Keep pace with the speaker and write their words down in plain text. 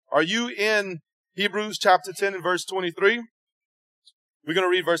Are you in Hebrews chapter 10 and verse 23? We're going to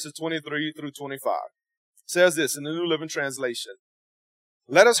read verses 23 through 25. It says this in the New Living Translation.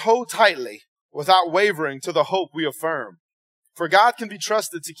 Let us hold tightly, without wavering, to the hope we affirm. For God can be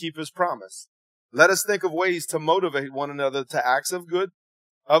trusted to keep his promise. Let us think of ways to motivate one another to acts of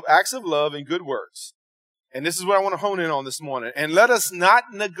love and good works. And this is what I want to hone in on this morning. And let us not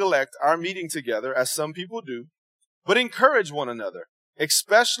neglect our meeting together, as some people do, but encourage one another,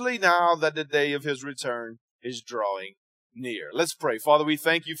 especially now that the day of his return is drawing near. Let's pray. Father, we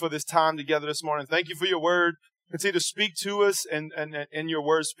thank you for this time together this morning. Thank you for your word. Continue to speak to us and your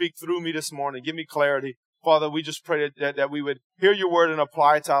word speak through me this morning. Give me clarity. Father, we just pray that we would hear your word and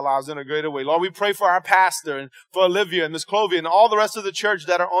apply it to our lives in a greater way. Lord, we pray for our pastor and for Olivia and Miss Clovia and all the rest of the church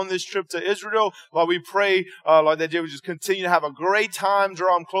that are on this trip to Israel. Lord, we pray, Lord, that they would just continue to have a great time,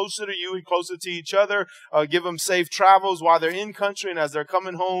 draw them closer to you and closer to each other. Give them safe travels while they're in country and as they're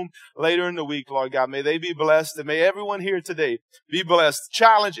coming home later in the week, Lord God. May they be blessed and may everyone here today be blessed,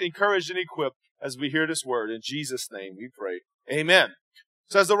 challenged, encouraged, and equipped as we hear this word. In Jesus' name we pray. Amen.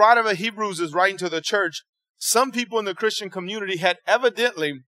 So as the writer of Hebrews is writing to the church, some people in the Christian community had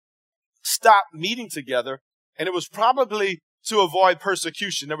evidently stopped meeting together, and it was probably to avoid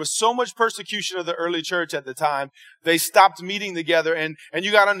persecution. There was so much persecution of the early church at the time, they stopped meeting together. And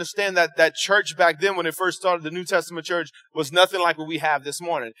you got to understand that church back then, when it first started, the New Testament church, was nothing like what we have this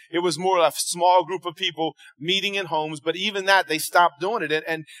morning. It was more a small group of people meeting in homes, but even that, they stopped doing it.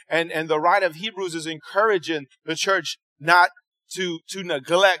 And the writer of Hebrews is encouraging the church not to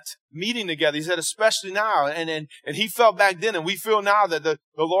neglect meeting together. He said, especially now. And he felt back then, and we feel now that the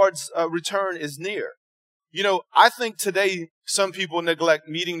Lord's return is near. You know, I think today some people neglect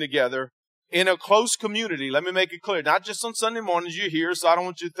meeting together in a close community. Let me make it clear. Not just on Sunday mornings, you're here, so I don't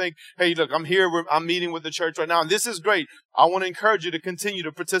want you to think, hey, look, I'm here, I'm meeting with the church right now. And this is great. I want to encourage you to continue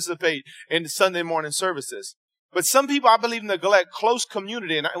to participate in the Sunday morning services. But some people, I believe, neglect close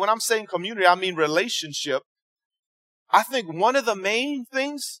community. And when I'm saying community, I mean relationship. I think one of the main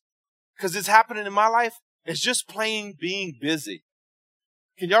things, because it's happening in my life, is just plain being busy.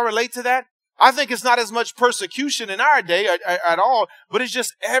 Can y'all relate to that? I think it's not as much persecution in our day at all, but it's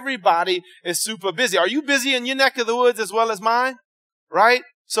just everybody is super busy. Are you busy in your neck of the woods as well as mine? Right?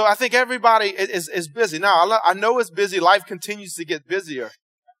 So I think everybody is busy. Now, I know it's busy. Life continues to get busier.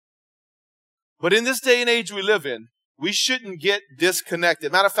 But in this day and age we live in, we shouldn't get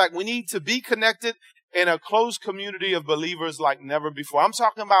disconnected. Matter of fact, we need to be connected in a close community of believers like never before. I'm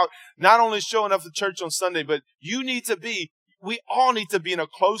talking about not only showing up to church on Sunday, but we all need to be in a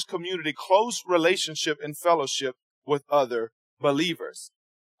close community, close relationship and fellowship with other believers.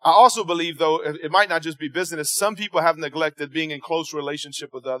 I also believe, though, it might not just be business. Some people have neglected being in close relationship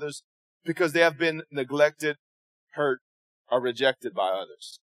with others because they have been neglected, hurt, or rejected by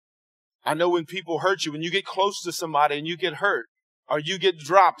others. I know when people hurt you, when you get close to somebody and you get hurt, or you get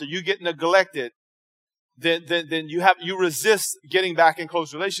dropped, or you get neglected, then you resist getting back in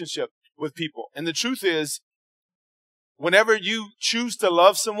close relationship with people. And the truth is, whenever you choose to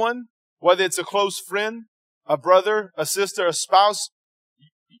love someone, whether it's a close friend, a brother, a sister, a spouse,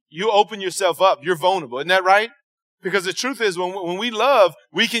 you open yourself up. You're vulnerable. Isn't that right? Because the truth is, when we love,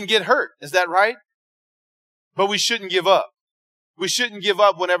 we can get hurt. Is that right? But we shouldn't give up. We shouldn't give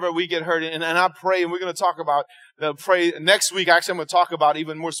up whenever we get hurt. And I pray, and we're going to talk about pray next week. Actually, I'm going to talk about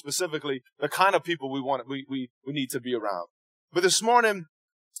even more specifically the kind of people we need to be around. But this morning,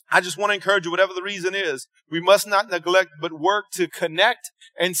 I just want to encourage you, whatever the reason is, we must not neglect, but work to connect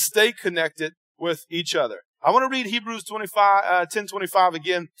and stay connected with each other. I want to read Hebrews 10:25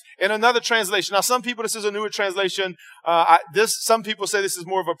 again in another translation. Now, some people, this is a newer translation. Some people say this is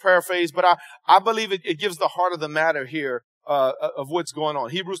more of a paraphrase, but I believe it gives the heart of the matter here. Of what's going on.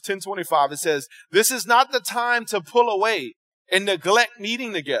 Hebrews 10:25, it says, "This is not the time to pull away and neglect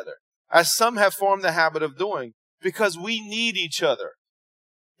meeting together, as some have formed the habit of doing, because we need each other.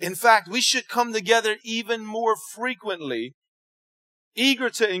 In fact, we should come together even more frequently, eager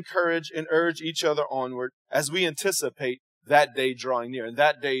to encourage and urge each other onward as we anticipate that day drawing near." And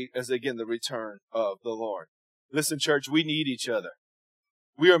that day is, again, the return of the Lord. Listen, church, we need each other.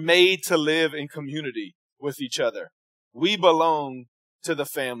 We are made to live in community with each other. We belong to the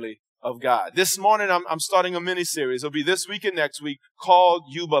family of God. This morning, I'm starting a mini-series. It'll be this week and next week called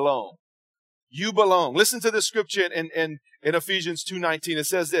You Belong. You belong. Listen to the scripture in Ephesians 2:19. It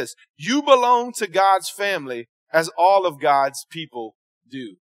says this: "You belong to God's family as all of God's people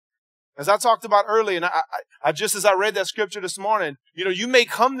do." As I talked about earlier, and I just as I read that scripture this morning, you may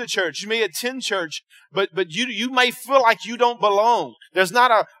come to church, you may attend church, but you may feel like you don't belong. There's not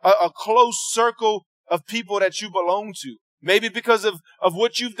a close circle of people that you belong to. Maybe because of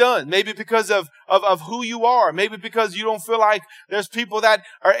what you've done. Maybe because of who you are. Maybe because you don't feel like there's people that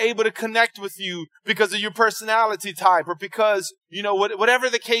are able to connect with you because of your personality type, or because, whatever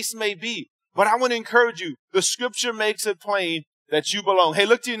the case may be. But I want to encourage you. The scripture makes it plain that you belong. Hey,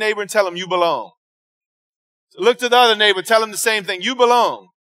 look to your neighbor and tell him you belong. Look to the other neighbor, tell him the same thing. You belong.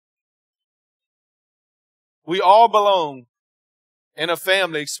 We all belong in a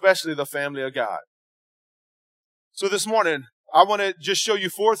family, especially the family of God. So this morning, I want to just show you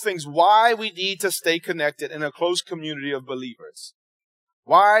 4 things why we need to stay connected in a close community of believers.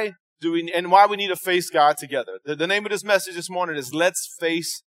 Why we need to face God together. The name of this message this morning is Let's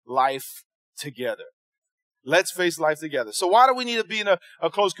Face Life Together. Let's face life together. So why do we need to be in a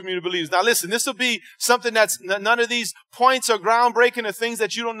close community of believers? Now listen, this will be something that's, none of these points are groundbreaking or things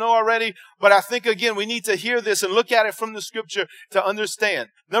that you don't know already. But I think, again, we need to hear this and look at it from the scripture to understand.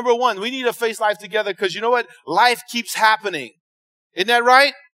 Number 1, we need to face life together because you know what? Life keeps happening. Isn't that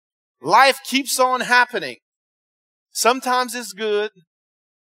right? Life keeps on happening. Sometimes it's good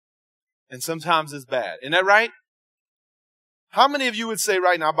and sometimes it's bad. Isn't that right? How many of you would say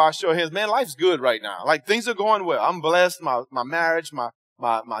right now, by show of hands, man, life's good right now. Like things are going well. I'm blessed. My marriage, my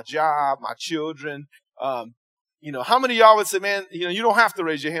job, my children. How many of y'all would say, man, you don't have to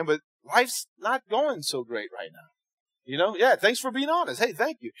raise your hand, but life's not going so great right now. Yeah, thanks for being honest. Hey,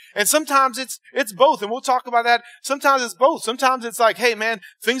 thank you. And sometimes it's both. And we'll talk about that. Sometimes it's both. Sometimes it's like, hey, man,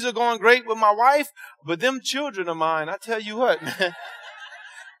 things are going great with my wife, but them children of mine, I tell you what, man.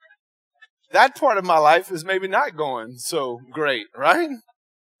 That part of my life is maybe not going so great, right?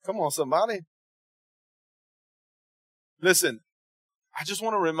 Come on, somebody. Listen, I just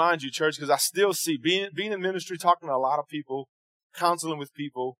want to remind you, church, because I still see being in ministry, talking to a lot of people, counseling with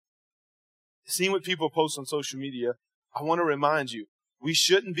people, seeing what people post on social media. I want to remind you, we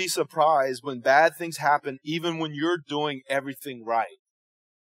shouldn't be surprised when bad things happen, even when you're doing everything right.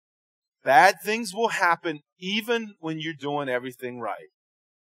 Bad things will happen even when you're doing everything right.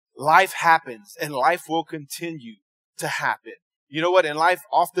 Life happens and life will continue to happen. You know what? And life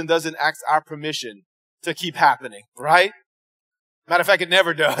often doesn't ask our permission to keep happening, right? Matter of fact, it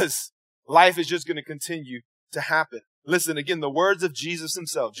never does. Life is just going to continue to happen. Listen, again, the words of Jesus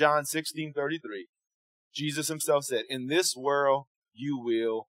himself, John 16:33. Jesus himself said, in this world, you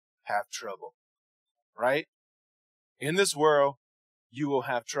will have trouble, right? In this world, you will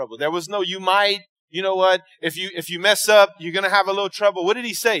have trouble. There was no, you might. You know what? If you mess up, you're going to have a little trouble. What did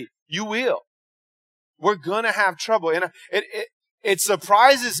he say? You will. We're going to have trouble. And it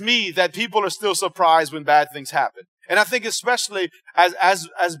surprises me that people are still surprised when bad things happen. And I think especially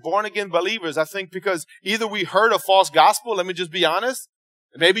as born again believers, I think because either we heard a false gospel, let me just be honest.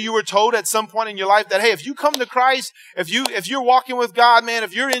 Maybe you were told at some point in your life that, hey, if you come to Christ, if you're walking with God, man,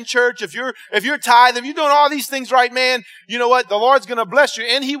 if you're in church, if you're tithing, if you're doing all these things right, man, you know what? The Lord's going to bless you,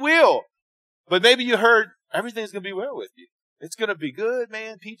 and he will. But maybe you heard everything's going to be well with you. It's going to be good,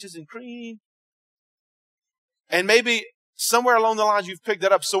 man, peaches and cream. And maybe somewhere along the lines you've picked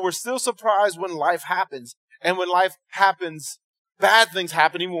that up. So we're still surprised when life happens. And when life happens, bad things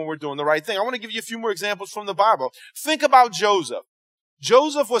happen even when we're doing the right thing. I want to give you a few more examples from the Bible. Think about Joseph.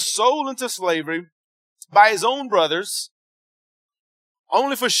 Joseph was sold into slavery by his own brothers,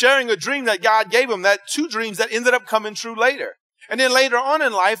 only for sharing a dream that God gave him, that 2 dreams that ended up coming true later. And then later on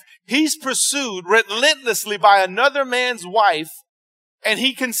in life, he's pursued relentlessly by another man's wife, and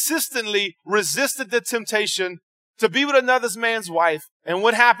he consistently resisted the temptation to be with another man's wife. And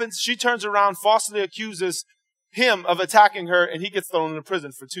what happens? She turns around, falsely accuses him of attacking her, and he gets thrown into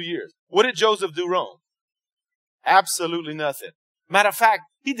prison for 2 years. What did Joseph do wrong? Absolutely nothing. Matter of fact,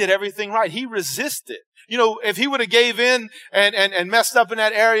 he did everything right. He resisted. If he would have gave in and messed up in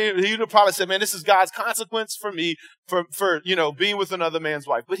that area, he would have probably said, man, this is God's consequence for me for being with another man's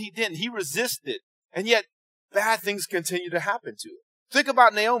wife. But he didn't. He resisted. And yet bad things continue to happen to him. Think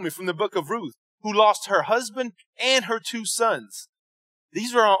about Naomi from the book of Ruth, who lost her husband and her 2 sons.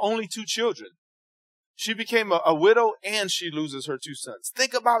 These were her only 2 children. She became a widow and she loses her 2 sons.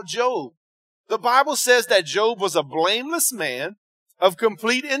 Think about Job. The Bible says that Job was a blameless man of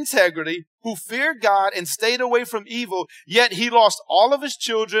complete integrity, who feared God and stayed away from evil, yet he lost all of his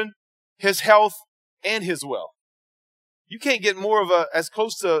children, his health, and his wealth. You can't get more of as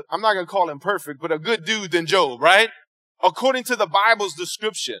close to, I'm not going to call him perfect, but a good dude than Job, right? According to the Bible's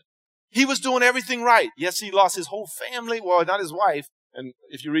description. He was doing everything right. Yes, he lost his whole family. Well, not his wife. And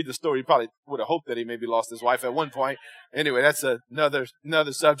if you read the story, you probably would have hoped that he maybe lost his wife at one point. Anyway, that's another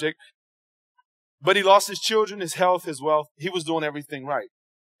subject. But he lost his children, his health, his wealth. He was doing everything right.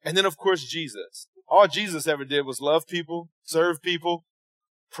 And then, of course, Jesus. All Jesus ever did was love people, serve people,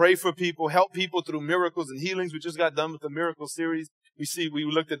 pray for people, help people through miracles and healings. We just got done with the miracle series. We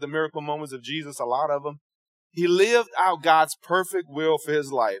looked at the miracle moments of Jesus, a lot of them. He lived out God's perfect will for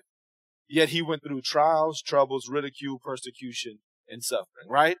his life. Yet he went through trials, troubles, ridicule, persecution, and suffering,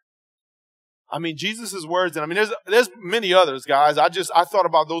 right? I mean, Jesus' words, and I mean, there's many others, guys. I thought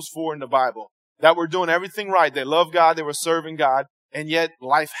about those 4 in the Bible that were doing everything right. They loved God, they were serving God, and yet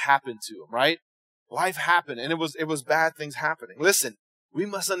life happened to them, right? Life happened, and it was bad things happening. Listen, we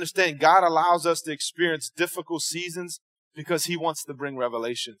must understand God allows us to experience difficult seasons because he wants to bring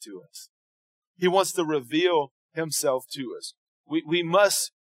revelation to us. He wants to reveal himself to us. We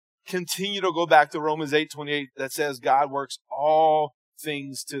must continue to go back to Romans 8:28 that says God works all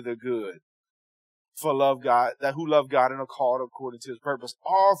things to the good for love God, that who love God and are called according to his purpose.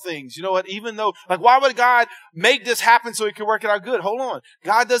 All things. You know what? Even though, why would God make this happen so he can work it out good? Hold on.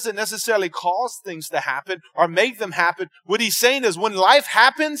 God doesn't necessarily cause things to happen or make them happen. What he's saying is when life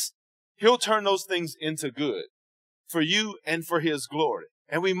happens, he'll turn those things into good for you and for his glory.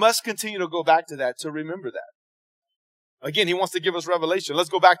 And we must continue to go back to that, to remember that. Again, he wants to give us revelation. Let's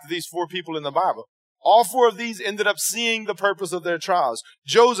go back to these 4 people in the Bible. All 4 of these ended up seeing the purpose of their trials.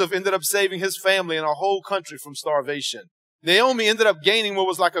 Joseph ended up saving his family and a whole country from starvation. Naomi ended up gaining what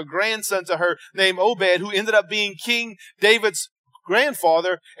was like a grandson to her named Obed, who ended up being King David's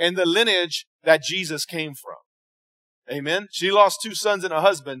grandfather and the lineage that Jesus came from. Amen. She lost 2 sons and a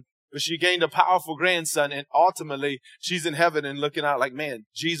husband, but she gained a powerful grandson, and ultimately she's in heaven and looking out like, man,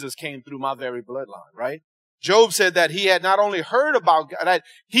 Jesus came through my very bloodline, right? Job said that he had not only heard about God, that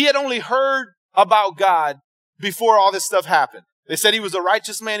he had only heard about God before all this stuff happened. They said he was a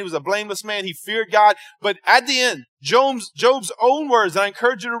righteous man. He was a blameless man. He feared God. But at the end, Job's own words, and I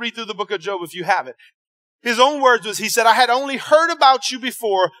encourage you to read through the book of Job if you haven't. His own words was, he said, I had only heard about you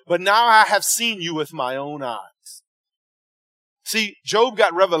before, but now I have seen you with my own eyes. See, Job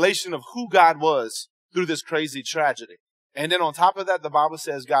got revelation of who God was through this crazy tragedy. And then on top of that, the Bible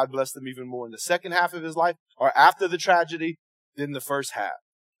says God blessed him even more in the second half of his life or after the tragedy than the first half.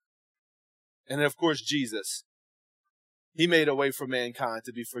 And of course, Jesus, he made a way for mankind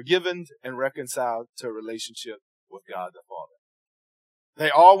to be forgiven and reconciled to a relationship with God the Father. They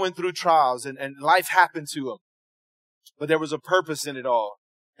all went through trials and life happened to them, but there was a purpose in it all.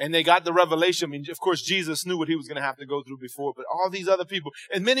 And they got the revelation. I mean, of course, Jesus knew what he was going to have to go through before, but all these other people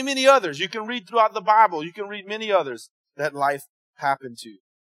and many, many others, you can read throughout the Bible. You can read many others that life happened to.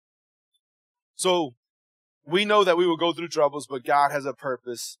 So we know that we will go through troubles, but God has a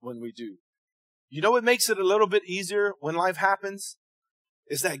purpose when we do. You know what makes it a little bit easier when life happens?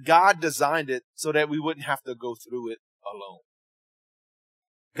 Is that God designed it so that we wouldn't have to go through it alone.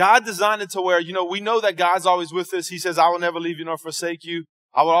 God designed it to where, we know that God's always with us. He says, I will never leave you nor forsake you.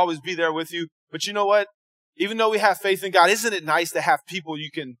 I will always be there with you. But you know what? Even though we have faith in God, isn't it nice to have people you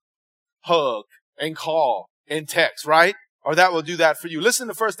can hug and call and text, right? Or that will do that for you. Listen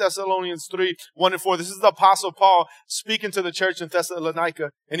to 1 Thessalonians 3, 1-4. This is the Apostle Paul speaking to the church in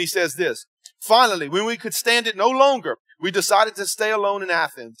Thessalonica. And he says this, finally, when we could stand it no longer, we decided to stay alone in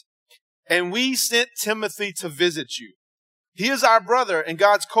Athens. And we sent Timothy to visit you. He is our brother and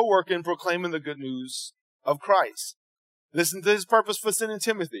God's co-worker in proclaiming the good news of Christ. Listen to his purpose for sending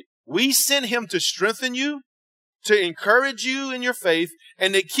Timothy. We sent him to strengthen you, to encourage you in your faith,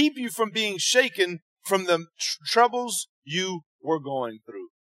 and to keep you from being shaken from the troubles you were going through.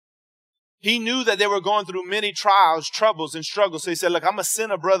 He knew that they were going through many trials, troubles, and struggles. So he said, look, I'm going to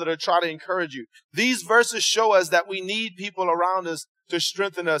send a brother to try to encourage you. These verses show us that we need people around us to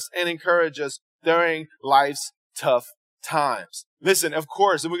strengthen us and encourage us during life's tough times. Listen, of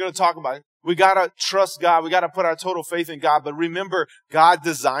course, and we're going to talk about it. We got to trust God. We got to put our total faith in God. But remember, God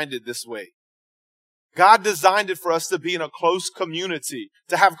designed it this way. God designed it for us to be in a close community,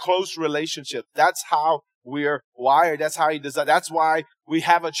 to have close relationships. That's how we're wired. That's how he designed. That's why we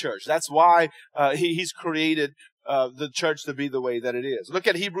have a church. That's why he's created the church to be the way that it is. Look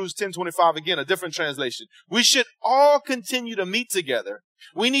at Hebrews 10:25 again, a different translation. We should all continue to meet together.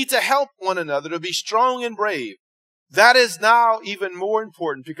 We need to help one another to be strong and brave. That is now even more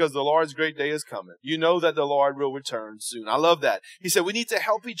important because the Lord's great day is coming. You know that the Lord will return soon. I love that. He said we need to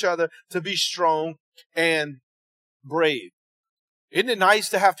help each other to be strong and brave. Isn't it nice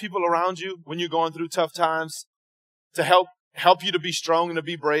to have people around you when you're going through tough times to help you to be strong and to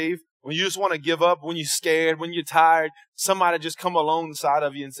be brave? When you just want to give up, when you're scared, when you're tired, somebody just come alongside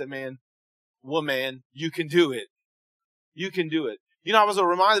of you and say, man, woman, you can do it. You can do it. I was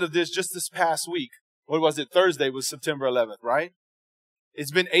reminded of this just this past week. What was it? Thursday was September 11th, right?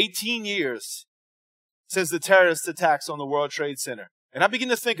 It's been 18 years since the terrorist attacks on the World Trade Center. And I began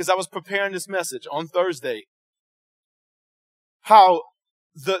to think as I was preparing this message on Thursday, how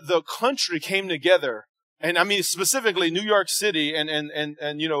the country came together, and I mean specifically New York City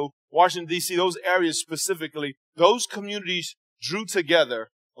and you know, Washington, D.C., those areas specifically, those communities drew together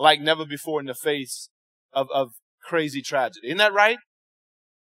like never before in the face of crazy tragedy. Isn't that right?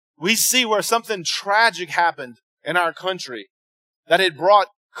 We see where something tragic happened in our country, that it brought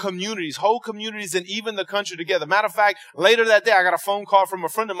communities, whole communities, and even the country together. Matter of fact, later that day, I got a phone call from a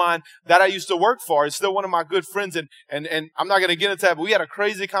friend of mine that I used to work for. He's still one of my good friends, and I'm not going to get into that, but we had a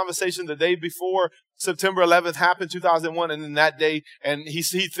crazy conversation the day before September 11th happened, 2001, and then that day, and he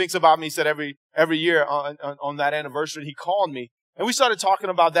thinks about me. He said every year on that anniversary, he called me. And we started talking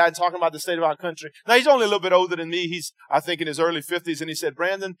about that and talking about the state of our country. Now, he's only a little bit older than me. He's, I think, in his early 50s. And he said,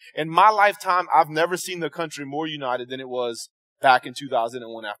 Brandon, in my lifetime, I've never seen the country more united than it was back in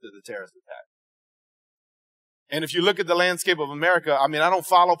 2001 after the terrorist attack. And if you look at the landscape of America, I mean, I don't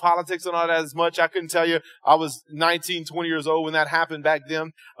follow politics and all that as much. I couldn't tell you. I was 19, 20 years old when that happened back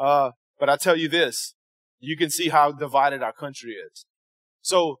then. But I tell you this, you can see how divided our country is.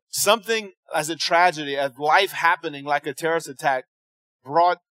 So something as a tragedy, as life happening like a terrorist attack,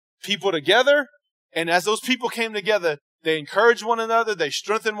 brought people together. And as those people came together, they encouraged one another. They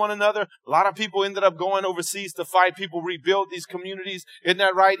strengthened one another. A lot of people ended up going overseas to fight. People rebuilt these communities. Isn't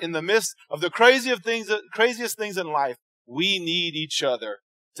that right? In the midst of the craziest things in life, we need each other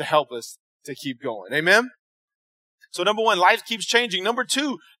to help us to keep going. Amen? So number one, life keeps changing. Number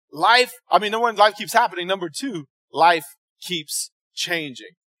one, life keeps happening. Number two, life keeps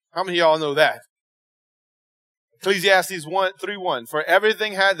changing. How many of y'all know that? Ecclesiastes 3:1. For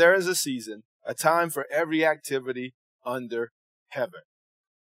everything there is a season, a time for every activity under heaven.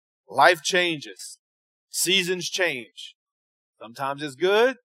 Life changes. Seasons change. Sometimes it's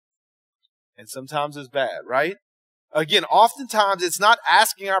good and sometimes it's bad, right? Again, oftentimes it's not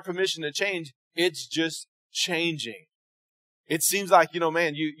asking our permission to change. It's just changing. It seems like,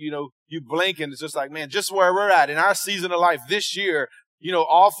 man, you blink and it's just like, man, just where we're at in our season of life this year,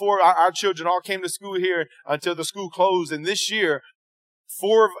 all four, our children all came to school here until the school closed. And this year,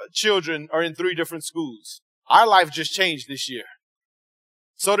 4 children are in 3 different schools. Our life just changed this year.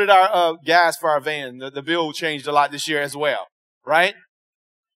 So did our gas for our van. The bill changed a lot this year as well, right?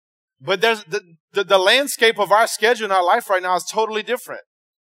 But there's the landscape of our schedule in our life right now is totally different.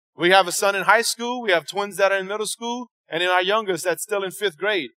 We have a son in high school. We have twins that are in middle school. And then our youngest that's still in 5th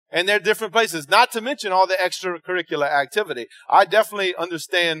grade. And they're different places, not to mention all the extracurricular activity. I definitely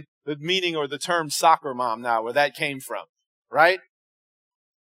understand the meaning or the term soccer mom now, where that came from, right?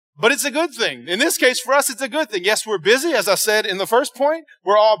 But it's a good thing. In this case, for us, it's a good thing. Yes, we're busy. As I said in the first point,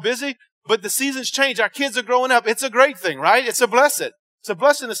 we're all busy, but the seasons change. Our kids are growing up. It's a great thing, right? It's a blessing. It's a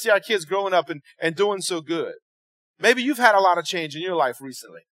blessing to see our kids growing up and doing so good. Maybe you've had a lot of change in your life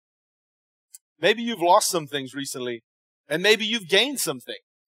recently. Maybe you've lost some things recently. And maybe you've gained something.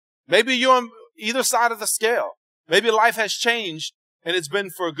 Maybe you're on either side of the scale. Maybe life has changed and it's been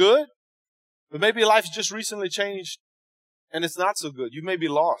for good. But maybe life's just recently changed and it's not so good. You may be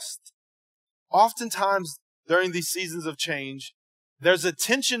lost. Oftentimes during these seasons of change, there's a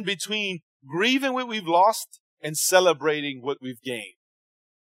tension between grieving what we've lost and celebrating what we've gained.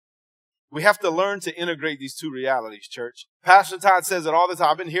 We have to learn to integrate these two realities, church. Pastor Todd says it all the time.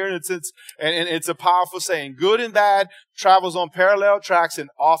 I've been hearing it since, and it's a powerful saying. Good and bad travels on parallel tracks and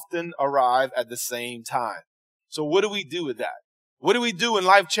often arrive at the same time. So what do we do with that? What do we do when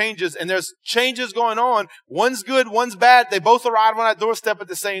life changes and there's changes going on? One's good, one's bad. They both arrive on our doorstep at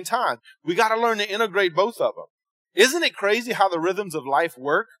the same time. We got to learn to integrate both of them. Isn't it crazy how the rhythms of life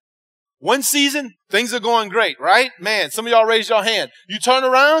work? One season, things are going great, right? Man, some of y'all raised your hand. You turn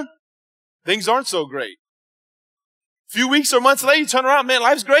around, things aren't so great. A few weeks or months later, you turn around, man,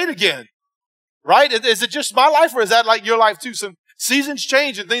 life's great again. Right? Is it just my life or is that like your life too? Some seasons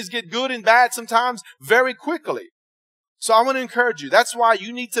change and things get good and bad sometimes very quickly. So I want to encourage you. That's why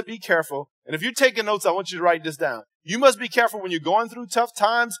you need to be careful. And if you're taking notes, I want you to write this down. You must be careful when you're going through tough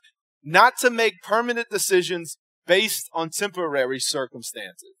times not to make permanent decisions based on temporary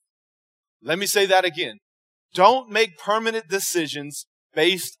circumstances. Let me say that again. Don't make permanent decisions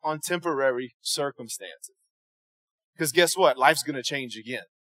based on temporary circumstances. Because guess what? Life's going to change again.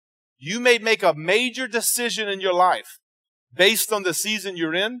 You may make a major decision in your life based on the season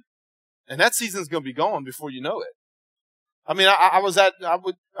you're in, and that season's going to be gone before you know it. I mean,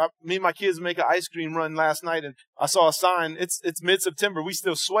 me and my kids make an ice cream run last night, and I saw a sign. It's mid-September. We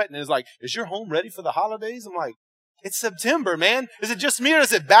still sweating. It's like, is your home ready for the holidays? I'm like, it's September, man. Is it just me or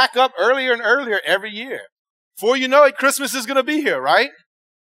does it back up earlier and earlier every year? Before you know it, Christmas is going to be here, right?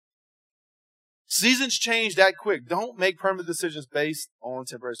 Seasons change that quick. Don't make permanent decisions based on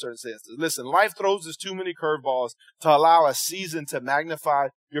temporary circumstances. Listen, life throws us too many curveballs to allow a season to magnify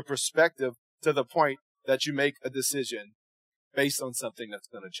your perspective to the point that you make a decision based on something that's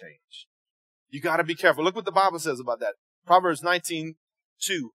going to change. You got to be careful. Look what the Bible says about that. Proverbs 19:2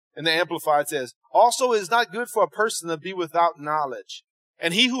 in the Amplified says, also, it is not good for a person to be without knowledge.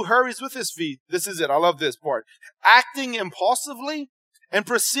 And he who hurries with his feet, this is it, I love this part, acting impulsively and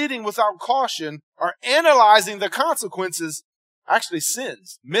proceeding without caution or analyzing the consequences, actually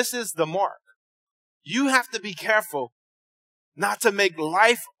sins, misses the mark. You have to be careful not to make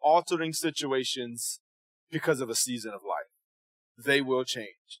life-altering situations because of a season of life. They will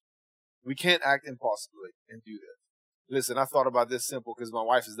change. We can't act impulsively and do this. Listen, I thought about this simple because my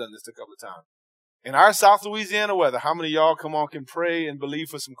wife has done this a couple of times. In our South Louisiana weather, how many of y'all can pray and believe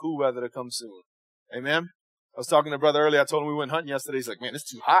for some cool weather to come soon? Amen? I was talking to a brother earlier. I told him we went hunting yesterday. He's like, man,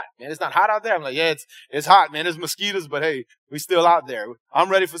 it's too hot. Man, it's not hot out there. I'm like, yeah, it's hot, man. There's mosquitoes, but hey, we still out there. I'm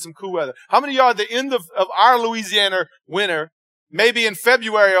ready for some cool weather. How many of y'all at the end of our Louisiana winter, maybe in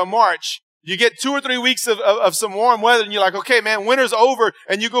February or March, you get 2 or 3 weeks of some warm weather and you're like, okay, man, winter's over,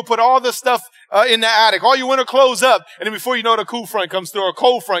 and you go put all this stuff in the attic, all your winter clothes up, and then before you know it, a cool front comes through or a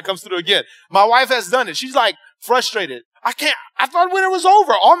cold front comes through again. My wife has done it. She's like frustrated. I thought winter was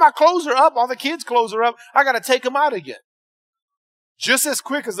over. All my clothes are up. All the kids' clothes are up. I got to take them out again. Just as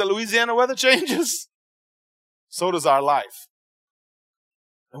quick as the Louisiana weather changes, so does our life.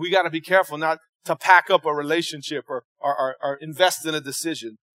 And we got to be careful not to pack up a relationship or invest in a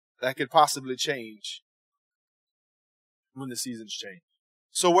decision that could possibly change when the seasons change.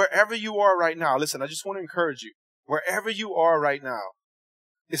 So wherever you are right now, listen, I just want to encourage you. Wherever you are right now,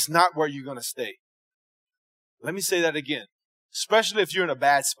 it's not where you're going to stay. Let me say that again, especially if you're in a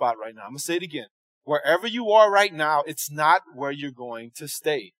bad spot right now. I'm going to say it again. Wherever you are right now, it's not where you're going to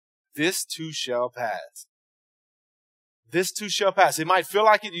stay. This too shall pass. This too shall pass. It might feel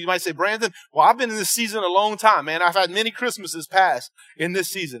like it. You might say, Brandon, well, I've been in this season a long time, man. I've had many Christmases pass in this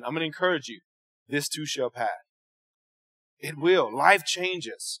season. I'm going to encourage you. This too shall pass. It will. Life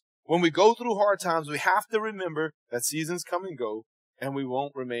changes. When we go through hard times, we have to remember that seasons come and go, and we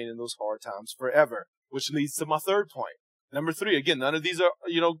won't remain in those hard times forever, which leads to my third point. Number 3, again, none of these are,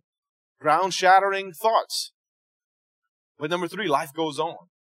 ground-shattering thoughts. But number 3, life goes on.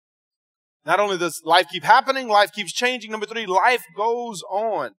 Not only does life keep happening, life keeps changing. Number 3, life goes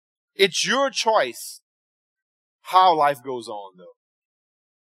on. It's your choice how life goes on,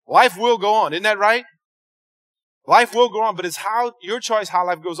 though. Life will go on. Isn't that right? Life will go on, but it's your choice how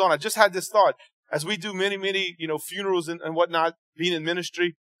life goes on. I just had this thought as we do many, funerals and whatnot, being in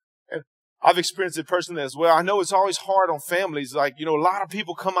ministry. And I've experienced it personally as well. I know it's always hard on families. Like, a lot of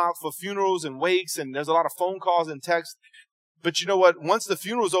people come out for funerals and wakes, and there's a lot of phone calls and texts. But you know what? Once the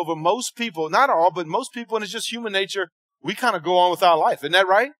funeral's over, most people, not all, but most people, and it's just human nature, we kind of go on with our life. Isn't that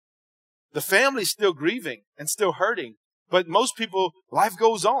right? The family's still grieving and still hurting. But most people, life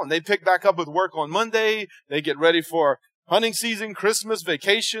goes on. They pick back up with work on Monday. They get ready for hunting season, Christmas,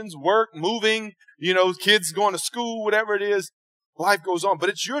 vacations, work, moving, kids going to school, whatever it is. Life goes on. But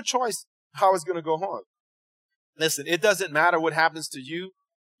it's your choice how it's going to go on. Listen, it doesn't matter what happens to you.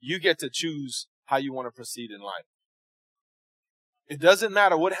 You get to choose how you want to proceed in life. It doesn't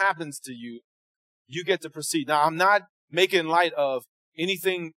matter what happens to you. You get to proceed. Now, I'm not making light of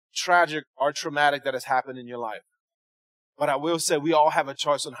anything tragic or traumatic that has happened in your life. But I will say we all have a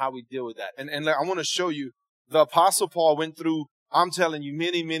choice on how we deal with that. And I want to show you, the Apostle Paul went through, I'm telling you,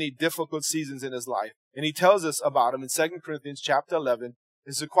 many, many difficult seasons in his life. And he tells us about them in 2 Corinthians chapter 11.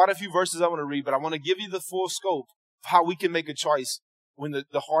 There's quite a few verses I want to read, but I want to give you the full scope of how we can make a choice when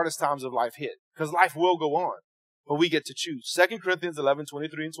the hardest times of life hit. Because life will go on, but we get to choose. 2 Corinthians 11,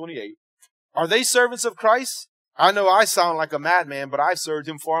 23 and 28. Are they servants of Christ? I know I sound like a madman, but I've served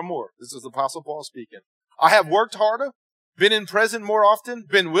him far more. This is Apostle Paul speaking. I have worked harder, been in prison more often,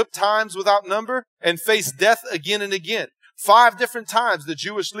 been whipped times without number, and faced death again and again. 5 different times the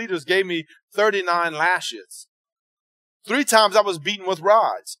Jewish leaders gave me 39 lashes. 3 times I was beaten with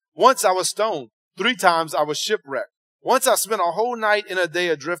rods. Once I was stoned. 3 times I was shipwrecked. Once I spent a whole night and a day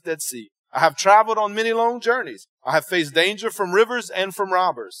adrift at sea. I have traveled on many long journeys. I have faced danger from rivers and from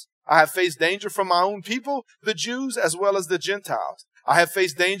robbers. I have faced danger from my own people, the Jews, as well as the Gentiles. I have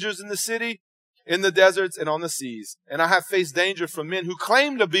faced dangers in the city, in the deserts, and on the seas. And I have faced danger from men who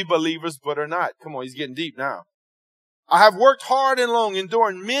claim to be believers but are not. Come on, he's getting deep now. I have worked hard and long,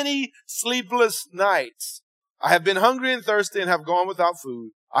 enduring many sleepless nights. I have been hungry and thirsty and have gone without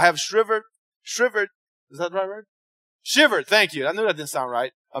food. I have shivered. Is that the right word? Shivered, thank you. I knew that didn't sound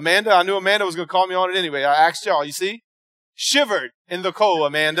right. Amanda, I knew Amanda was going to call me on it anyway. I asked y'all, you see? Shivered in the cold,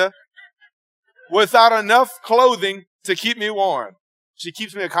 Amanda. without enough clothing to keep me warm. She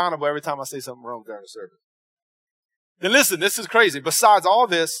keeps me accountable every time I say something wrong during the service. Then listen, this is crazy. Besides all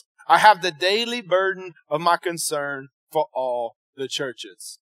this, I have the daily burden of my concern for all the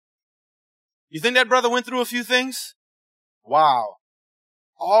churches. You think that brother went through a few things? Wow.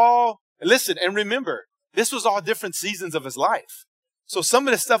 Listen, and remember, this was all different seasons of his life. So some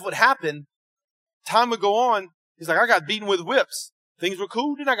of this stuff would happen, time would go on. He's like, I got beaten with whips. Things were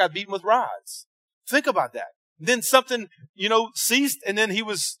cool, then I got beaten with rods. Think about that. Then something, ceased, and then he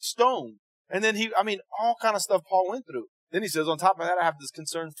was stoned. And then all kind of stuff Paul went through. Then he says, on top of that, I have this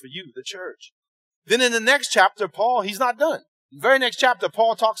concern for you, the church. Then in the next chapter, he's not done. The very next chapter,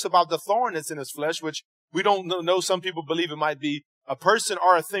 Paul talks about the thorn that's in his flesh, which we don't know. Some people believe it might be a person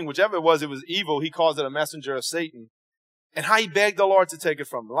or a thing. Whichever it was evil. He calls it a messenger of Satan. And how he begged the Lord to take it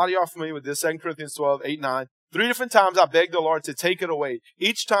from him. A lot of y'all are familiar with this, 2 Corinthians 12, 8, 9. 3 different times I begged the Lord to take it away.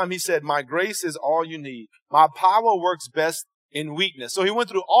 Each time he said, my grace is all you need. My power works best in weakness. So he went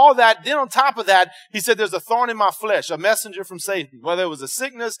through all that. Then on top of that, he said, there's a thorn in my flesh, a messenger from Satan, whether it was a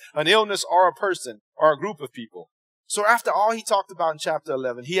sickness, an illness, or a person, or a group of people. So after all he talked about in chapter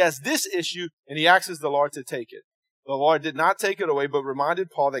 11, he has this issue and he asks the Lord to take it. The Lord did not take it away, but reminded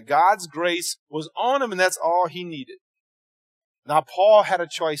Paul that God's grace was on him and that's all he needed. Now, Paul had a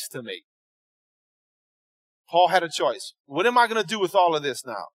choice to make. Paul had a choice. What am I going to do with all of this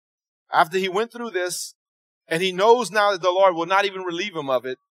now? After he went through this, and he knows now that the Lord will not even relieve him of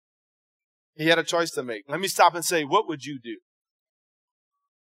it, he had a choice to make. Let me stop and say, what would you do?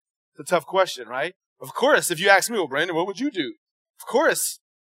 It's a tough question, right? Of course, if you ask me, well, Brandon, what would you do? Of course,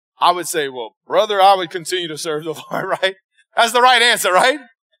 I would say, well, brother, I would continue to serve the Lord, right? That's the right answer, right?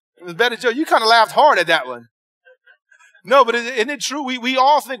 It was better, Joe. You kind of laughed hard at that one. No, but isn't it true? We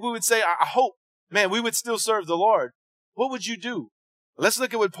all think we would say, I hope, man, we would still serve the Lord. What would you do? Let's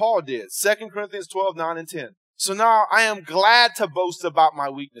look at what Paul did. 2 Corinthians 12, 9 and 10. So now I am glad to boast about my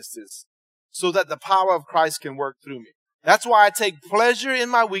weaknesses so that the power of Christ can work through me. That's why I take pleasure in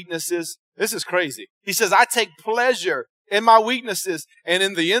my weaknesses. This is crazy. He says, I take pleasure in my weaknesses and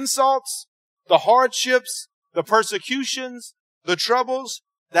in the insults, the hardships, the persecutions, the troubles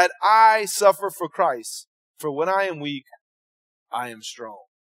that I suffer for Christ. For when I am weak, I am strong.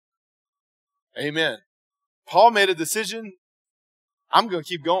 Amen. Paul made a decision. I'm going to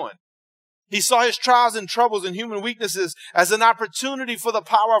keep going. He saw his trials and troubles and human weaknesses as an opportunity for the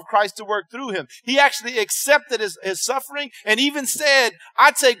power of Christ to work through him. He actually accepted his suffering and even said,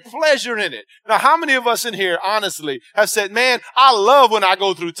 I take pleasure in it. Now, how many of us in here, honestly, have said, man, I love when I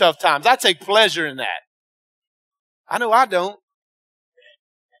go through tough times. I take pleasure in that. I know I don't.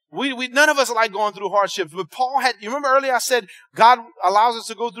 None of us like going through hardships, but Paul you remember earlier I said God allows us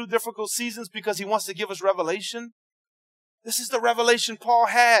to go through difficult seasons because he wants to give us revelation? This is the revelation Paul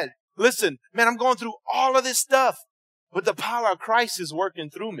had. Listen, man, I'm going through all of this stuff, but the power of Christ is working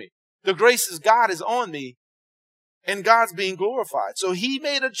through me. The grace of God is on me, and God's being glorified. So he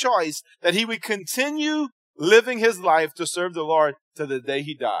made a choice that he would continue living his life to serve the Lord to the day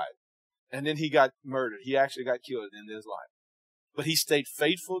he died. And then he got murdered. He actually got killed in his life. But he stayed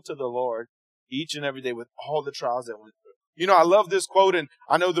faithful to the Lord each and every day with all the trials that went through. I love this quote, and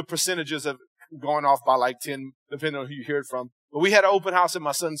I know the percentages have gone off by like 10, depending on who you hear it from. But we had an open house at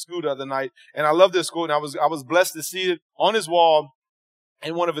my son's school the other night, and I love this quote, and I was blessed to see it on his wall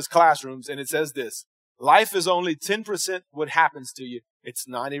in one of his classrooms, and it says this: life is only 10% what happens to you. It's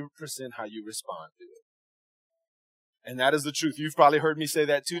 90% how you respond to it. And that is the truth. You've probably heard me say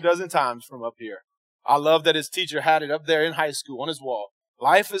that 24 times from up here. I love that his teacher had it up there in high school on his wall.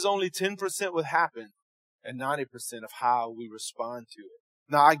 Life is only 10% what happened and 90% of how we respond to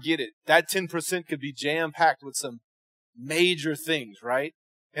it. Now, I get it. That 10% could be jam-packed with some major things, right?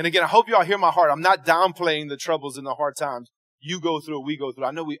 And again, I hope y'all hear my heart. I'm not downplaying the troubles and the hard times. You go through it, we go through it.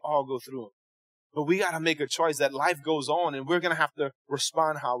 I know we all go through them. But we got to make a choice that life goes on, and we're going to have to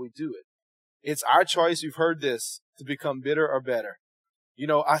respond how we do it. It's our choice, you've heard this, to become bitter or better.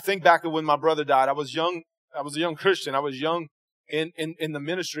 I think back to when my brother died. I was young. I was a young Christian. I was young in the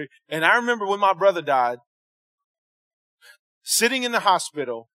ministry. And I remember when my brother died, sitting in the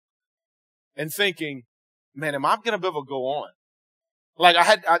hospital and thinking, man, am I going to be able to go on? Like I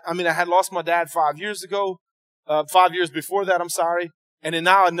had lost my dad 5 years ago, 5 years before that, I'm sorry. And then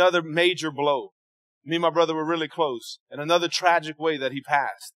now another major blow. Me and my brother were really close, and another tragic way that he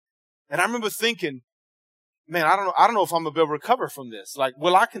passed. And I remember thinking, man, I don't know if I'm going to be able to recover from this. Like,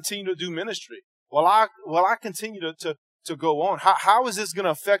 will I continue to do ministry? Will I continue to go on? How is this going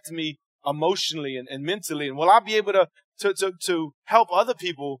to affect me emotionally and mentally? And will I be able to help other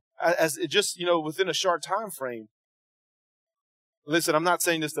people as just, within a short time frame? Listen, I'm not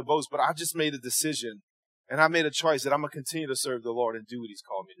saying this to boast, but I just made a decision and I made a choice that I'm going to continue to serve the Lord and do what he's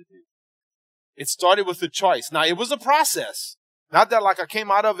called me to do. It started with a choice. Now, it was a process. Not that like I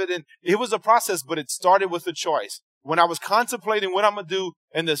came out of it and it was a process, but it started with a choice. When I was contemplating what I'm going to do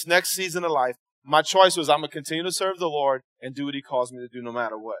in this next season of life, my choice was I'm going to continue to serve the Lord and do what he calls me to do no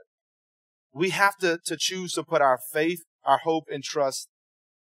matter what. We have to choose to put our faith, our hope, and trust.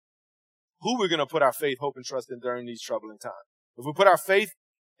 Who we're going to put our faith, hope, and trust in during these troubling times. If we put our faith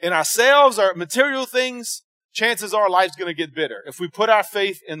in ourselves or material things, chances are life's going to get bitter. If we put our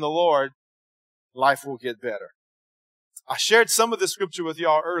faith in the Lord, life will get better. I shared some of the scripture with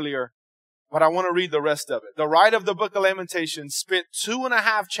y'all earlier, but I want to read the rest of it. The writer of the book of Lamentations spent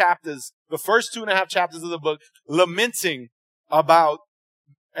 2.5 chapters, the first 2.5 chapters of the book, lamenting about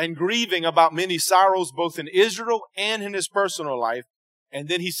and grieving about many sorrows, both in Israel and in his personal life. And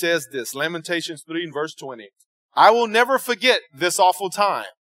then he says this, Lamentations 3 and verse 20. I will never forget this awful time.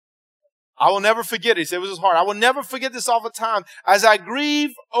 I will never forget it. He said it was his heart. I will never forget this awful time as I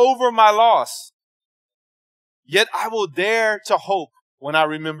grieve over my loss. Yet I will dare to hope when I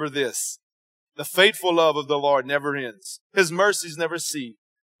remember this. The faithful love of the Lord never ends. His mercies never cease.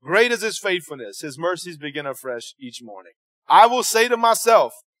 Great is his faithfulness. His mercies begin afresh each morning. I will say to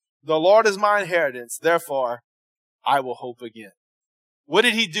myself, the Lord is my inheritance. Therefore, I will hope again. What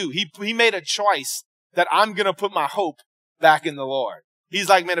did he do? He made a choice that I'm going to put my hope back in the Lord. He's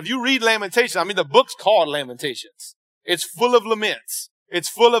like, man, if you read Lamentations, I mean, the book's called Lamentations. It's full of laments. It's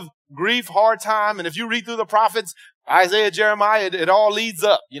full of grief, hard time. And if you read through the prophets, Isaiah, Jeremiah, it all leads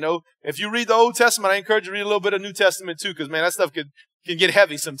up. You know, if you read the Old Testament, I encourage you to read a little bit of New Testament too, because man, that stuff can get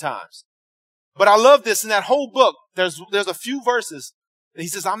heavy sometimes. But I love this. In that whole book, there's a few verses. And he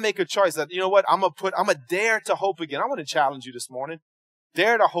says, I make a choice that, you know what? I'm going to dare to hope again. I want to challenge you this morning.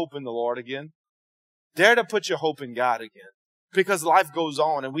 Dare to hope in the Lord again. Dare to put your hope in God again. Because life goes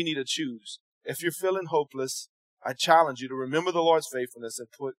on and we need to choose. If you're feeling hopeless, I challenge you to remember the Lord's faithfulness and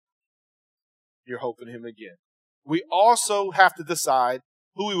put your hope in him again. We also have to decide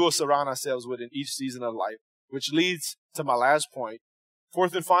who we will surround ourselves with in each season of life, which leads to my last point,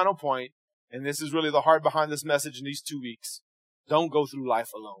 fourth and final point, and this is really the heart behind this message in these 2 weeks. Don't go through life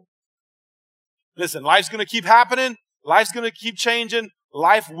alone. Listen, life's going to keep happening. Life's going to keep changing.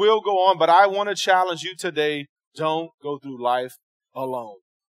 Life will go on, but I want to challenge you today. Don't go through life alone.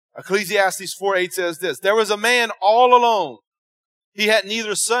 Ecclesiastes 4:8 says this, there was a man all alone. He had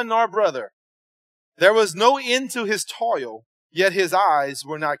neither son nor brother. There was no end to his toil, yet his eyes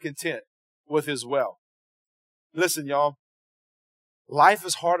were not content with his wealth. Listen, y'all, life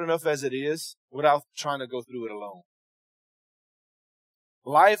is hard enough as it is without trying to go through it alone.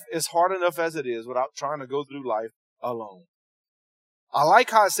 Life is hard enough as it is without trying to go through life alone. I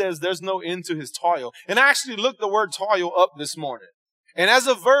like how it says there's no end to his toil. And I actually looked the word toil up this morning. And as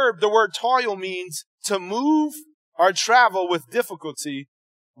a verb, the word toil means to move or travel with difficulty,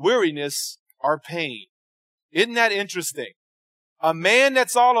 weariness, or pain. Isn't that interesting? A man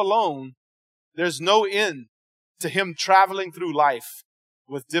that's all alone, there's no end to him traveling through life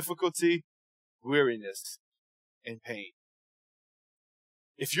with difficulty, weariness, and pain.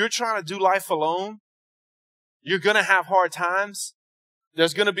 If you're trying to do life alone, you're going to have hard times.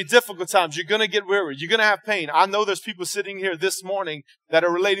 There's going to be difficult times. You're going to get weary. You're going to have pain. I know there's people sitting here this morning that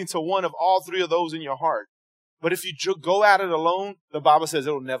are relating to one of all three of those in your heart. But if you go at it alone, the Bible says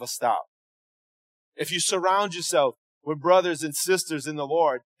it'll never stop. If you surround yourself with brothers and sisters in the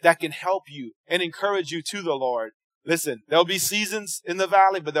Lord that can help you and encourage you to the Lord, listen, there'll be seasons in the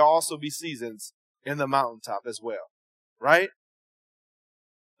valley, but there'll also be seasons in the mountaintop as well. Right?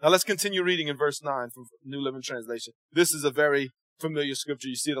 Now let's continue reading in verse 9 from New Living Translation. This is a very familiar scripture.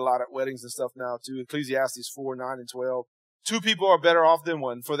 You see it a lot at weddings and stuff now too. Ecclesiastes 4, 9, and 12. Two people are better off than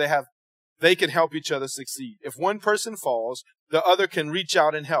one, for they can help each other succeed. If one person falls, the other can reach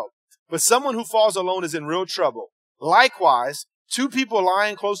out and help. But someone who falls alone is in real trouble. Likewise, two people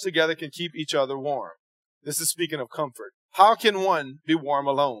lying close together can keep each other warm. This is speaking of comfort. How can one be warm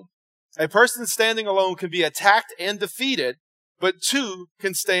alone? A person standing alone can be attacked and defeated, but two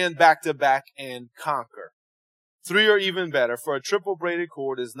can stand back to back and conquer. Three are even better, for a triple braided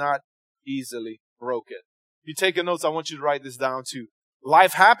cord is not easily broken. If you're taking notes, I want you to write this down too.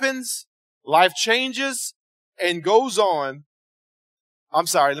 Life happens, life changes, and goes on. I'm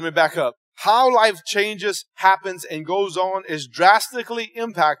sorry, let me back up. How life changes, happens, and goes on is drastically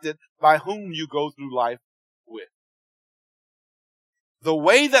impacted by whom you go through life with. The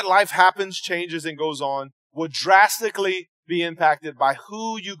way that life happens, changes, and goes on will drastically be impacted by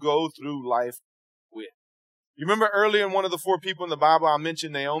who you go through life with. You remember earlier in one of the four people in the Bible, I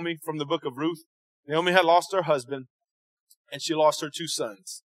mentioned Naomi from the book of Ruth. Naomi had lost her husband, and she lost her 2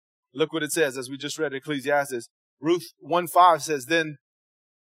 sons. Look what it says as we just read Ecclesiastes. Ruth 1:5 says, then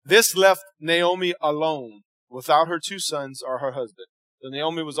this left Naomi alone without her 2 sons or her husband. So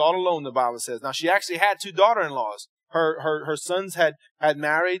Naomi was all alone, the Bible says. Now, she actually had 2 daughter-in-laws. Her sons had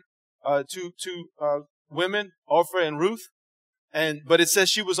married two women, Orpah and Ruth. But it says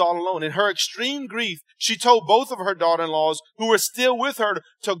she was all alone. In her extreme grief, she told both of her daughter-in-laws who were still with her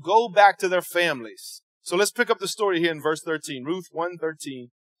to go back to their families. So let's pick up the story here in verse 13. Ruth 1:13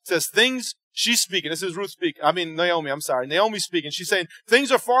 says, things she's speaking. This is Naomi speaking. She's saying,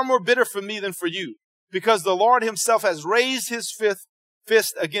 things are far more bitter for me than for you, because the Lord himself has raised his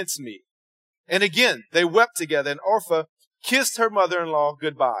fist against me. And again, they wept together, and Orpah kissed her mother-in-law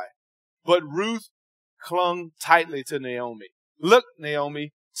goodbye. But Ruth clung tightly to Naomi. Look,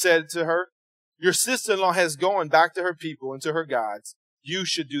 Naomi said to her, your sister-in-law has gone back to her people and to her gods. You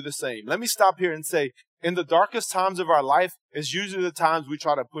should do the same. Let me stop here and say, in the darkest times of our life is usually the times we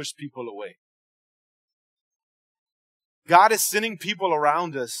try to push people away. God is sending people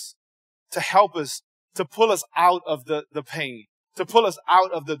around us to help us, to pull us out of the pain, to pull us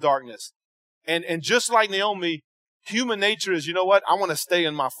out of the darkness. And just like Naomi, human nature is, you know what? I want to stay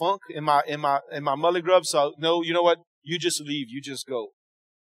in my funk, in my mully grub. So no, you know what? You just leave. You just go.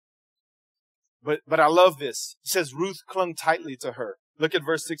 But I love this. It says Ruth clung tightly to her. Look at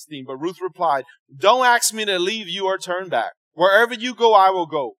verse 16. But Ruth replied, don't ask me to leave you or turn back. Wherever you go, I will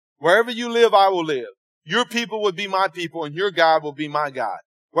go. Wherever you live, I will live. Your people will be my people, and your God will be my God.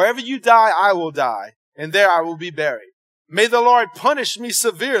 Wherever you die, I will die, and there I will be buried. May the Lord punish me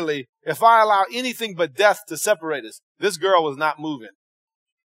severely if I allow anything but death to separate us. This girl was not moving.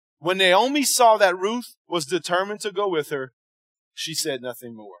 When Naomi saw that Ruth was determined to go with her, she said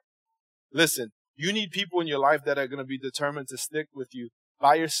nothing more. Listen, you need people in your life that are going to be determined to stick with you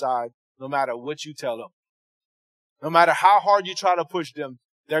by your side, no matter what you tell them. No matter how hard you try to push them,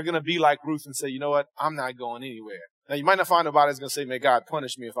 they're going to be like Ruth and say, you know what? I'm not going anywhere. Now, you might not find nobody that's going to say, may God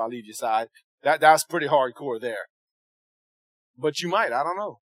punish me if I leave your side. That's pretty hardcore there. But you might. I don't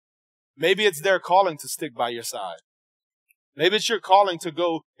know. Maybe it's their calling to stick by your side. Maybe it's your calling to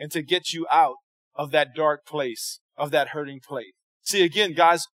go and to get you out of that dark place, of that hurting place. See, again,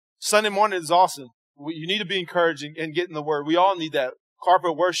 guys, Sunday morning is awesome. You need to be encouraging and get in the Word. We all need that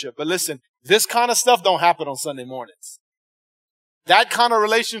corporate worship. But listen, this kind of stuff don't happen on Sunday mornings. That kind of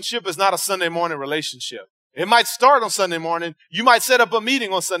relationship is not a Sunday morning relationship. It might start on Sunday morning. You might set up a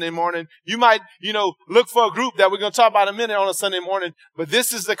meeting on Sunday morning. You might, look for a group that we're going to talk about in a minute on a Sunday morning. But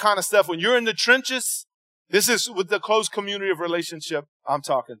this is the kind of stuff when you're in the trenches, this is with the close community of relationship I'm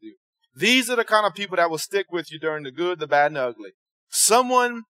talking to. These are the kind of people that will stick with you during the good, the bad, and the ugly.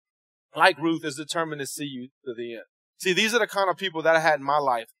 Someone like Ruth is determined to see you to the end. See, these are the kind of people that I had in my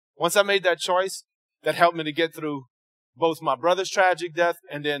life. Once I made that choice, that helped me to get through both my brother's tragic death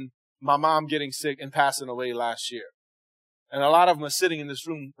and then my mom getting sick and passing away last year. And a lot of them are sitting in this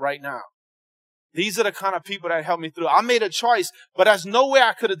room right now. These are the kind of people that helped me through. I made a choice, but there's no way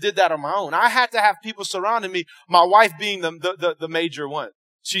I could have did that on my own. I had to have people surrounding me, my wife being the major one.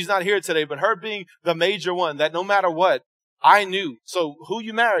 She's not here today, but her being the major one, that no matter what, I knew. So who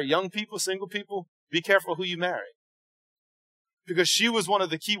you marry, young people, single people, be careful who you marry. Because she was one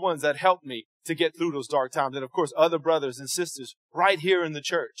of the key ones that helped me to get through those dark times. And of course, other brothers and sisters right here in the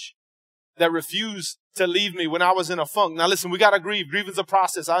church that refused to leave me when I was in a funk. Now listen, we got to grieve. Grieving is a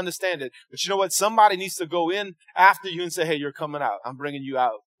process. I understand it. But you know what? Somebody needs to go in after you and say, hey, you're coming out. I'm bringing you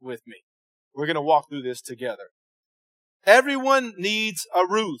out with me. We're going to walk through this together. Everyone needs a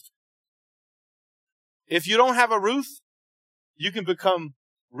Ruth. If you don't have a Ruth, you can become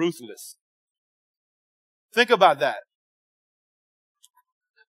ruthless. Think about that.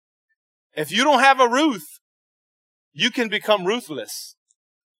 If you don't have a Ruth, you can become ruthless.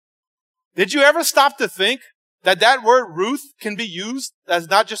 Did you ever stop to think that word Ruth can be used as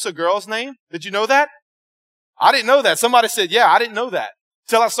not just a girl's name? Did you know that? I didn't know that. Somebody said, yeah, I didn't know that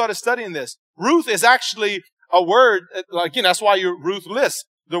till I started studying this. Ruth is actually a word, again, that's why you're ruthless.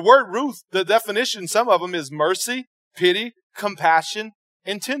 The word Ruth, the definition, some of them is mercy, pity, compassion,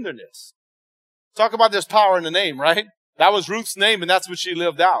 and tenderness. Talk about there's power in the name, right? That was Ruth's name and that's what she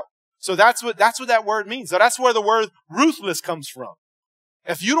lived out. So that's what that word means. So that's where the word ruthless comes from.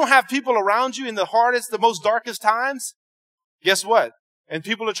 If you don't have people around you in the hardest, the most darkest times, guess what? And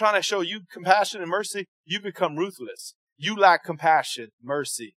people are trying to show you compassion and mercy, you become ruthless. You lack compassion,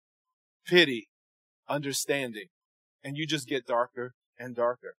 mercy, pity, understanding, and you just get darker and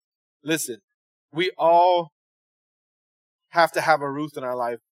darker. Listen, we all have to have a Ruth in our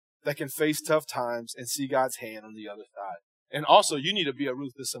life that can face tough times and see God's hand on the other side. And also, you need to be a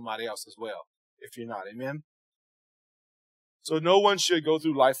Ruth to somebody else as well, if you're not. Amen? So no one should go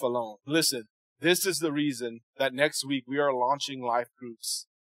through life alone. Listen, this is the reason that next week we are launching life groups,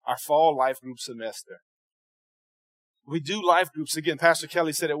 our fall life group semester. We do life groups. Again, Pastor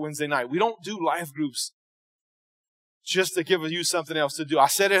Kelly said it Wednesday night. We don't do life groups just to give you something else to do. I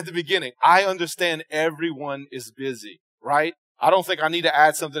said it at the beginning. I understand everyone is busy, right? I don't think I need to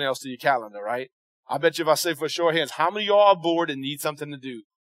add something else to your calendar, right? I bet you if I say for show of hands, how many of y'all are bored and need something to do?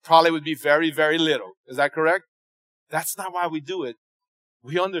 Probably would be very, very little. Is that correct? That's not why we do it.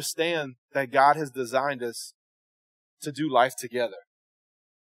 We understand that God has designed us to do life together.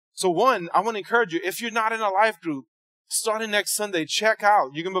 So one, I want to encourage you, if you're not in a life group, starting next Sunday, check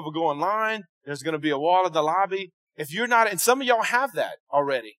out. You can be able to go online. There's going to be a wall in the lobby. If you're not, and some of y'all have that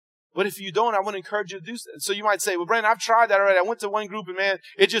already. But if you don't, I want to encourage you to do so. So you might say, well, Brandon, I've tried that already. I went to one group and man,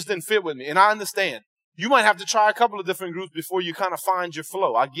 it just didn't fit with me. And I understand. You might have to try a couple of different groups before you kind of find your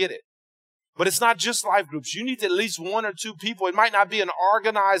flow. I get it. But it's not just life groups. You need at least one or two people. It might not be an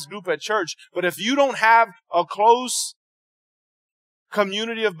organized group at church, but if you don't have a close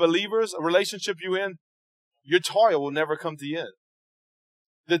community of believers, a relationship you're in, your toil will never come to the end.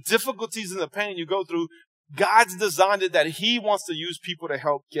 The difficulties and the pain you go through, God's designed it that He wants to use people to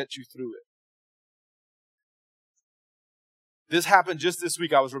help get you through it. This happened just this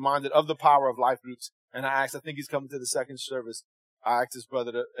week. I was reminded of the power of life groups. And I think he's coming to the second service. I asked his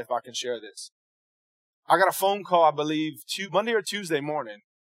brother if I can share this. I got a phone call, I believe, Monday or Tuesday morning.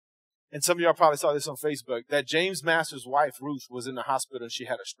 And some of y'all probably saw this on Facebook, that James Masters' wife, Ruth, was in the hospital and she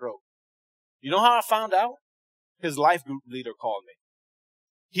had a stroke. You know how I found out? His life group leader called me.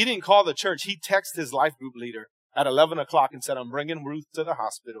 He didn't call the church. He texted his life group leader at 11 o'clock and said, I'm bringing Ruth to the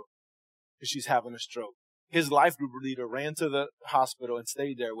hospital because she's having a stroke. His life group leader ran to the hospital and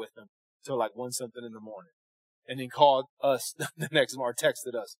stayed there with him till like 1 something in the morning. And then called us the next morning, or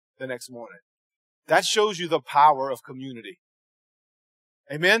texted us the next morning. That shows you the power of community.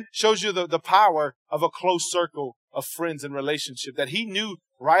 Amen? Shows you the power of a close circle of friends and relationship that he knew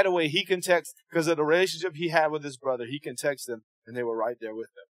right away. He can text because of the relationship he had with his brother. He can text them and they were right there with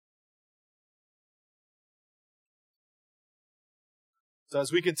him. So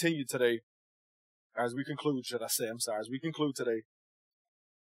as we continue today, as we conclude today,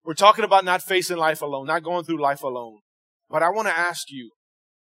 we're talking about not facing life alone, not going through life alone. But I want to ask you,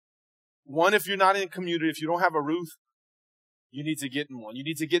 one, if you're not in a community, if you don't have a Ruth, you need to get in one. You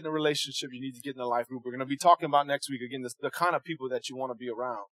need to get in a relationship. You need to get in a life group. We're going to be talking about next week, again, the kind of people that you want to be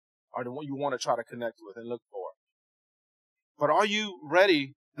around are the one you want to try to connect with and look for. But are you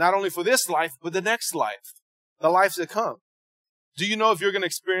ready not only for this life, but the next life, the lives that come? Do you know if you're going to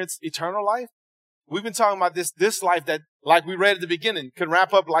experience eternal life? We've been talking about this life that, like we read at the beginning, could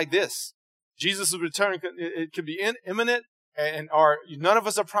wrap up like this. Jesus' return, it could be imminent, or none of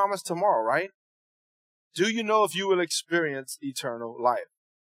us are promised tomorrow, right? Do you know if you will experience eternal life?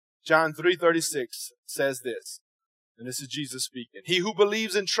 John 3:36 says this, and this is Jesus speaking. He who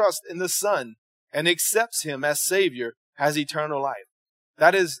believes and trusts in the Son and accepts Him as Savior has eternal life.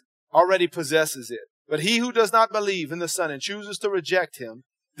 That is, already possesses it. But he who does not believe in the Son and chooses to reject Him,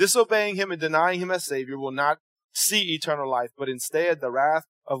 disobeying Him and denying Him as Savior, will not see eternal life, but instead the wrath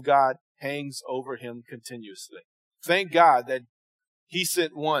of God hangs over him continuously. Thank God that He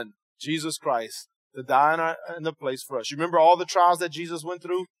sent one, Jesus Christ, to die in the place for us. You remember all the trials that Jesus went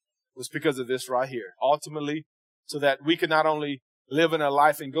through? It was because of this right here. Ultimately, so that we could not only live in a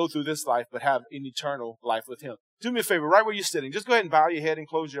life and go through this life, but have an eternal life with Him. Do me a favor, right where you're sitting, just go ahead and bow your head and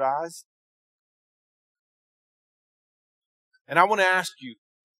close your eyes. And I want to ask you,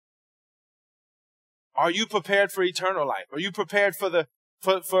 are you prepared for eternal life? Are you prepared for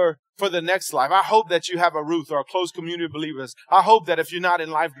the next life? I hope that you have a Ruth or a close community of believers. I hope that if you're not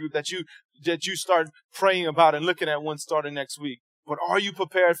in life group, that you start praying about and looking at one starting next week. But are you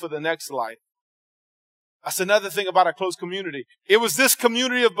prepared for the next life? That's another thing about a close community. It was this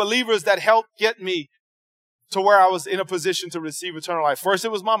community of believers that helped get me to where I was in a position to receive eternal life. First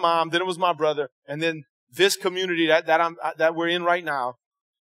it was my mom, then it was my brother, and then this community that we're in right now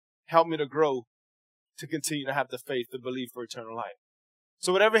helped me to grow, to continue to have the faith to believe for eternal life.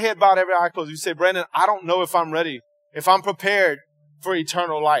 So with every head bowed, every eye closed, you say, Brandon, I don't know if I'm ready, if I'm prepared for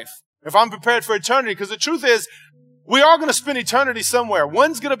eternal life, if I'm prepared for eternity, because the truth is, we are going to spend eternity somewhere.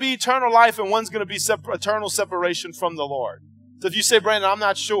 One's going to be eternal life and one's going to be eternal separation from the Lord. So if you say, Brandon, I'm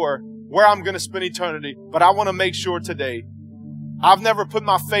not sure where I'm going to spend eternity, but I want to make sure today. I've never put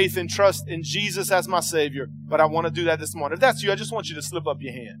my faith and trust in Jesus as my Savior, but I want to do that this morning. If that's you, I just want you to slip up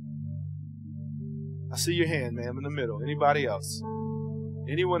your hand. I see your hand, ma'am, in the middle. Anybody else?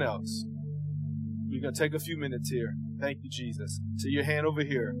 Anyone else? We're going to take a few minutes here. Thank you, Jesus. See your hand over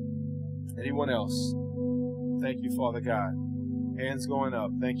here. Anyone else? Thank you, Father God. Hands going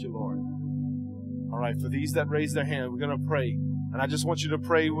up. Thank you, Lord. All right, for these that raise their hand, we're going to pray. And I just want you to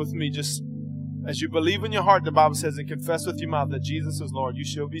pray with me. Just as you believe in your heart, the Bible says, and confess with your mouth that Jesus is Lord, you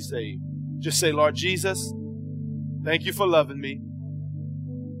shall be saved. Just say, Lord Jesus, thank you for loving me.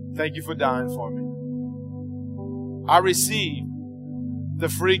 Thank you for dying for me. I receive the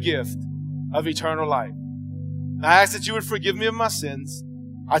free gift of eternal life. I ask that you would forgive me of my sins.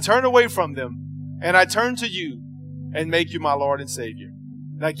 I turn away from them, and I turn to you and make you my Lord and Savior.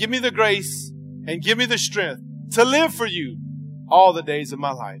 Now give me the grace and give me the strength to live for you all the days of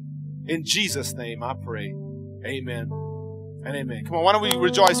my life. In Jesus' name I pray. Amen and amen. Come on, why don't we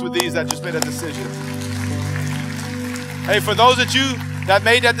rejoice with these that just made a decision? Hey, for those of you that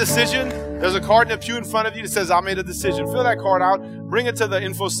made that decision, there's a card in the pew in front of you that says, I made a decision. Fill that card out. Bring it to the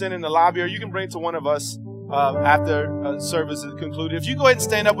info center in the lobby, or you can bring it to one of us after service is concluded. If you go ahead and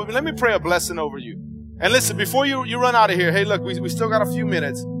stand up with me, let me pray a blessing over you. And listen, before you run out of here, hey, look, we still got a few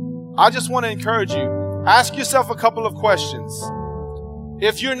minutes. I just want to encourage you. Ask yourself a couple of questions.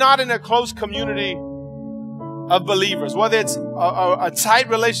 If you're not in a close community of believers, whether it's a tight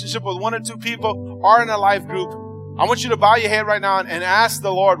relationship with one or two people or in a life group, I want you to bow your head right now and ask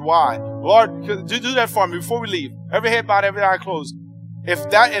the Lord why. Lord, do that for me before we leave. Every head bowed, every eye closed.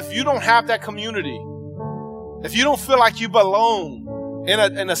 If you don't have that community, if you don't feel like you belong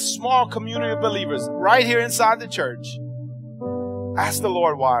in a small community of believers right here inside the church, ask the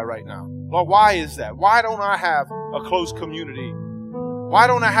Lord why right now. Lord, why is that? Why don't I have a close community? Why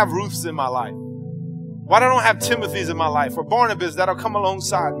don't I have Ruths in my life? Why don't I have Timothys in my life or Barnabas that'll come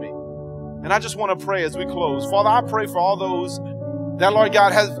alongside me? And I just want to pray as we close. Father, I pray for all those that, Lord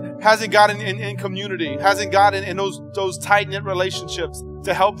God, hasn't gotten in community, hasn't gotten in those tight-knit relationships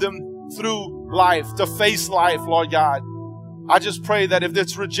to help them through life, to face life, Lord God. I just pray that if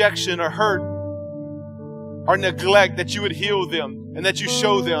it's rejection or hurt or neglect, that you would heal them and that you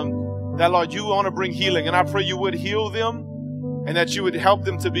show them that, Lord, you want to bring healing. And I pray you would heal them and that you would help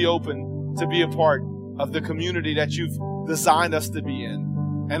them to be open, to be a part of the community that you've designed us to be in.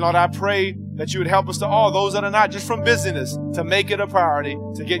 And Lord, I pray that you would help us to all those that are not just from busyness to make it a priority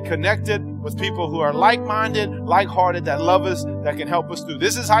to get connected with people who are like-minded, like-hearted, that love us, that can help us through.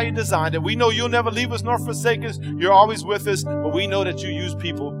 This is how you designed it. We know you'll never leave us nor forsake us. You're always with us, but we know that you use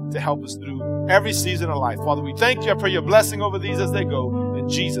people to help us through every season of life. Father, we thank you. I pray your blessing over these as they go. In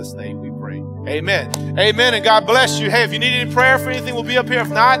Jesus' name we pray. Amen. Amen. And God bless you. Hey, if you need any prayer for anything, we'll be up here. If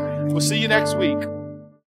not, we'll see you next week.